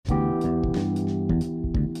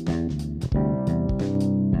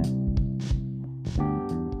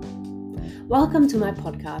Welcome to my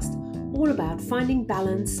podcast, all about finding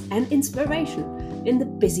balance and inspiration in the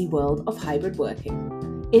busy world of hybrid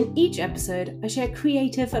working. In each episode, I share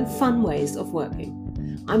creative and fun ways of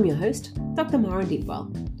working. I'm your host, Dr. Mara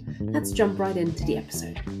Deepwell. Let's jump right into the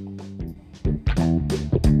episode.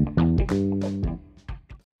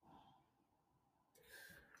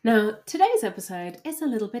 Now, today's episode is a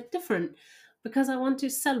little bit different because I want to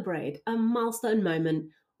celebrate a milestone moment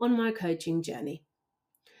on my coaching journey.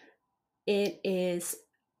 It has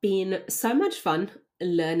been so much fun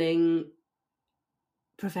learning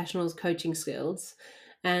professionals' coaching skills,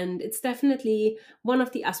 and it's definitely one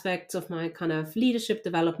of the aspects of my kind of leadership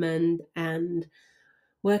development and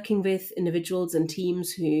working with individuals and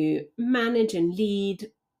teams who manage and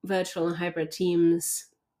lead virtual and hybrid teams.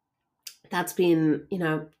 That's been,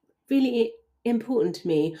 really important to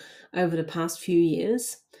me over the past few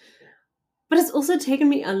years. But it's also taken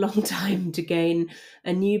me a long time to gain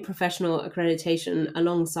a new professional accreditation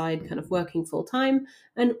alongside kind of working full time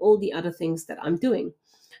and all the other things that I'm doing.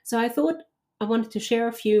 So I thought I wanted to share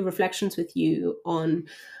a few reflections with you on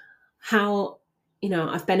how,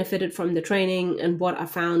 I've benefited from the training and what I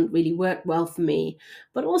found really worked well for me,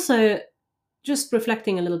 but also just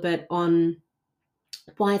reflecting a little bit on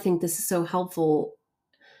why I think this is so helpful,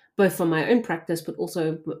 both for my own practice, but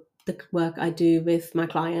also the work I do with my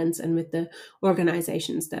clients and with the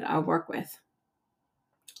organizations that I work with.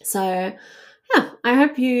 So, yeah, I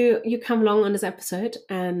hope you come along on this episode.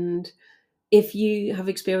 And if you have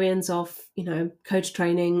experience of, coach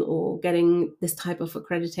training or getting this type of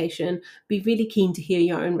accreditation, be really keen to hear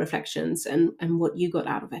your own reflections and what you got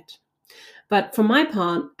out of it. But for my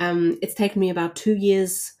part, it's taken me about 2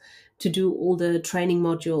 years to do all the training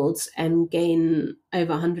modules and gain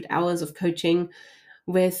over 100 hours of coaching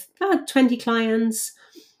with about 20 clients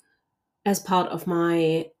as part of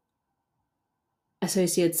my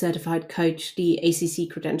Associate Certified Coach, the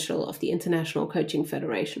ACC credential of the International Coaching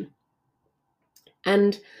Federation.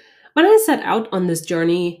 And when I set out on this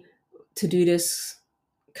journey to do this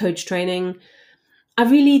coach training, I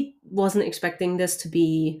really wasn't expecting this to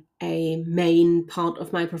be a main part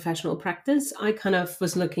of my professional practice. I kind of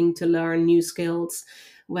was looking to learn new skills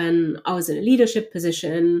when I was in a leadership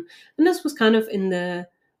position. And this was kind of in the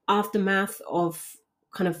aftermath of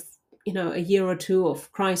kind of, a year or two of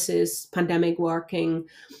crisis, pandemic working,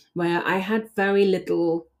 where I had very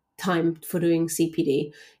little time for doing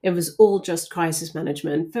CPD. It was all just crisis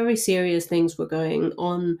management. Very serious things were going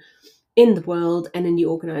on in the world and in the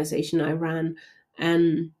organization I ran.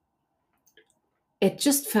 And it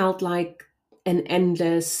just felt like an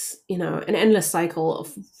endless cycle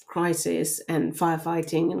of crisis and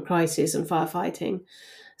firefighting and crisis and firefighting.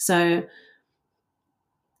 So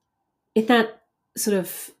in that sort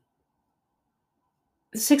of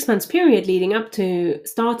 6 months period leading up to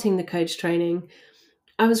starting the coach training,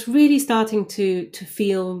 I was really starting to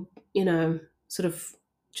feel, sort of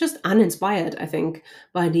just uninspired, I think,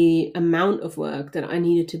 by the amount of work that I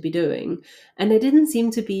needed to be doing. And there didn't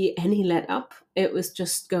seem to be any let up. It was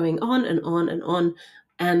just going on and on and on.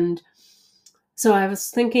 And so I was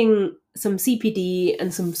thinking some CPD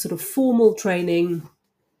and some sort of formal training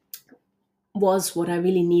was what I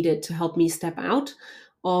really needed to help me step out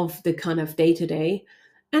of the kind of day-to-day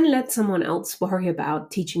and let someone else worry about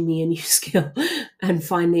teaching me a new skill and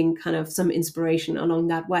finding kind of some inspiration along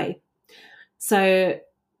that way. So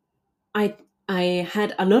I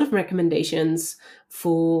had a lot of recommendations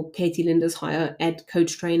for Katie Linda's Higher Ed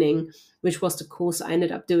Coach Training, which was the course I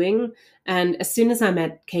ended up doing. And as soon as I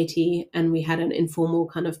met Katie and we had an informal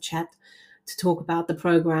kind of chat to talk about the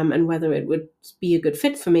program and whether it would be a good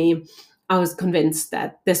fit for me, I was convinced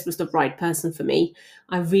that this was the right person for me.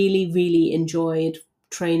 I really, really enjoyed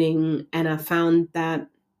training, and I found that,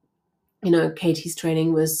 Katie's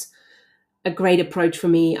training was a great approach for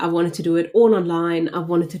me. I wanted to do it all online. I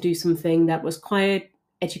wanted to do something that was quite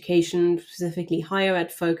education, specifically higher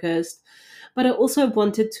ed focused, but I also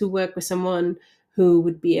wanted to work with someone who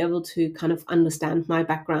would be able to kind of understand my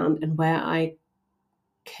background and where I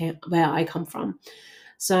come from.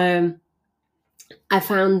 So I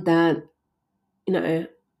found that,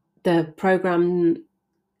 the program,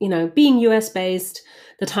 being US based,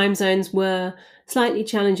 the time zones were slightly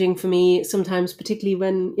challenging for me sometimes, particularly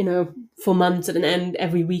when, for months at an end,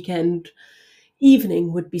 every weekend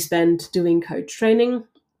evening would be spent doing coach training.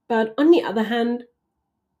 But on the other hand,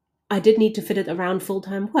 I did need to fit it around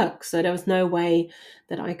full-time work. So there was no way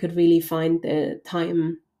that I could really find the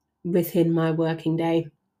time within my working day.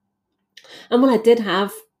 And when I did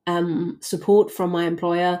have support from my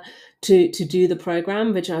employer to do the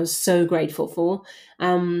program, which I was so grateful for,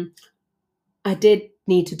 I did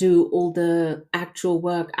need to do all the actual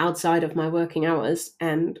work outside of my working hours.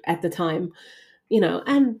 And at the time,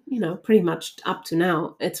 pretty much up to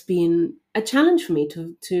now, it's been a challenge for me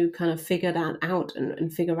to kind of figure that out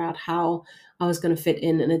and figure out how I was going to fit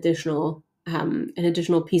in an additional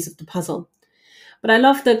piece of the puzzle. But I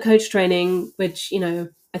love the coach training, which,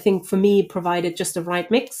 I think for me provided just the right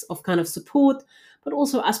mix of kind of support, but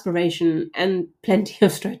also aspiration and plenty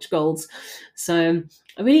of stretch goals. So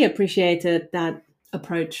I really appreciated that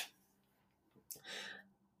approach.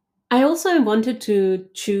 I also wanted to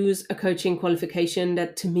choose a coaching qualification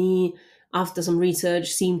that to me, after some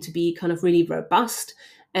research, seemed to be kind of really robust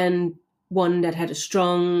and one that had a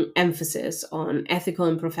strong emphasis on ethical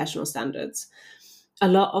and professional standards. A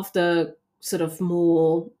lot of the sort of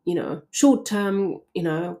more, short term,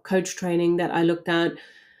 coach training that I looked at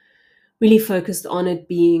really focused on it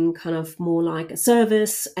being kind of more like a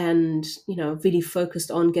service and, really focused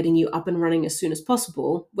on getting you up and running as soon as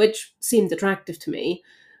possible, which seemed attractive to me.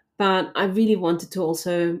 But I really wanted to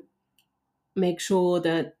also make sure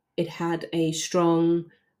that it had a strong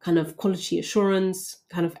kind of quality assurance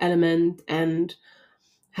kind of element and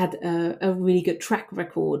had a really good track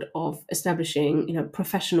record of establishing,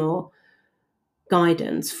 professional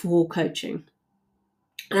guidance for coaching.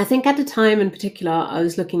 And I think at the time in particular, I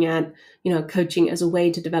was looking at, coaching as a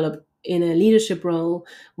way to develop in a leadership role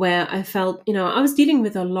where I felt, I was dealing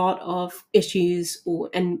with a lot of issues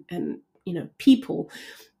and people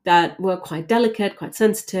that were quite delicate, quite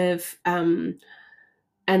sensitive. And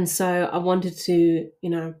so I wanted to,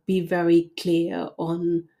 be very clear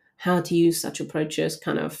on how to use such approaches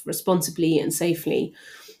kind of responsibly and safely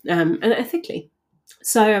and ethically.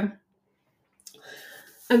 So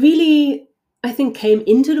I think, came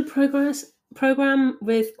into the program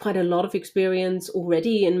with quite a lot of experience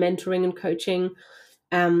already in mentoring and coaching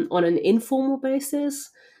on an informal basis.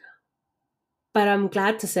 But I'm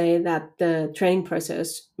glad to say that the training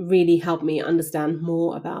process really helped me understand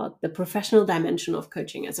more about the professional dimension of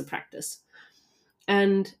coaching as a practice.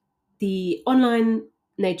 And the online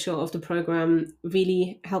nature of the program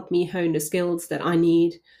really helped me hone the skills that I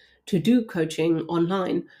need to do coaching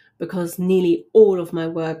online because nearly all of my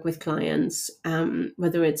work with clients,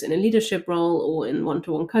 whether it's in a leadership role or in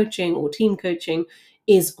one-to-one coaching or team coaching,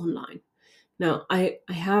 is online. Now, I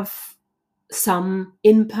have some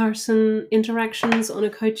in-person interactions on a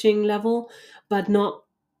coaching level, but not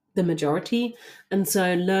the majority. And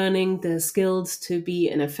so learning the skills to be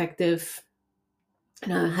have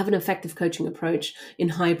an effective coaching approach in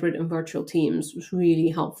hybrid and virtual teams was really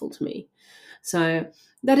helpful to me. So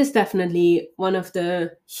that is definitely one of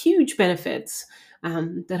the huge benefits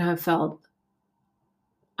that I felt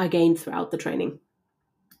I gained throughout the training.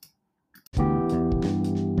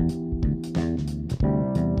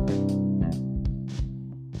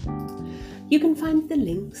 You can find the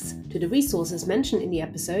links to the resources mentioned in the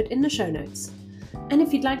episode in the show notes. And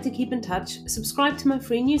if you'd like to keep in touch, subscribe to my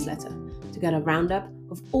free newsletter to get a roundup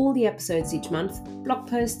of all the episodes each month, blog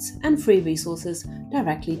posts, and free resources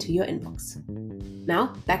directly to your inbox. Now,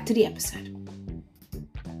 back to the episode.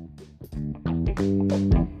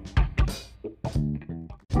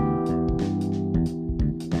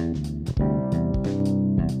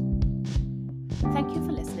 Thank you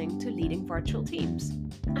for listening to Leading Virtual Teams.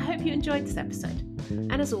 I hope you enjoyed this episode.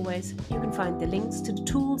 And as always, you can find the links to the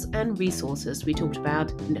tools and resources we talked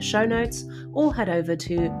about in the show notes or head over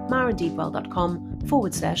to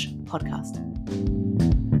marendeepwell.com/podcast.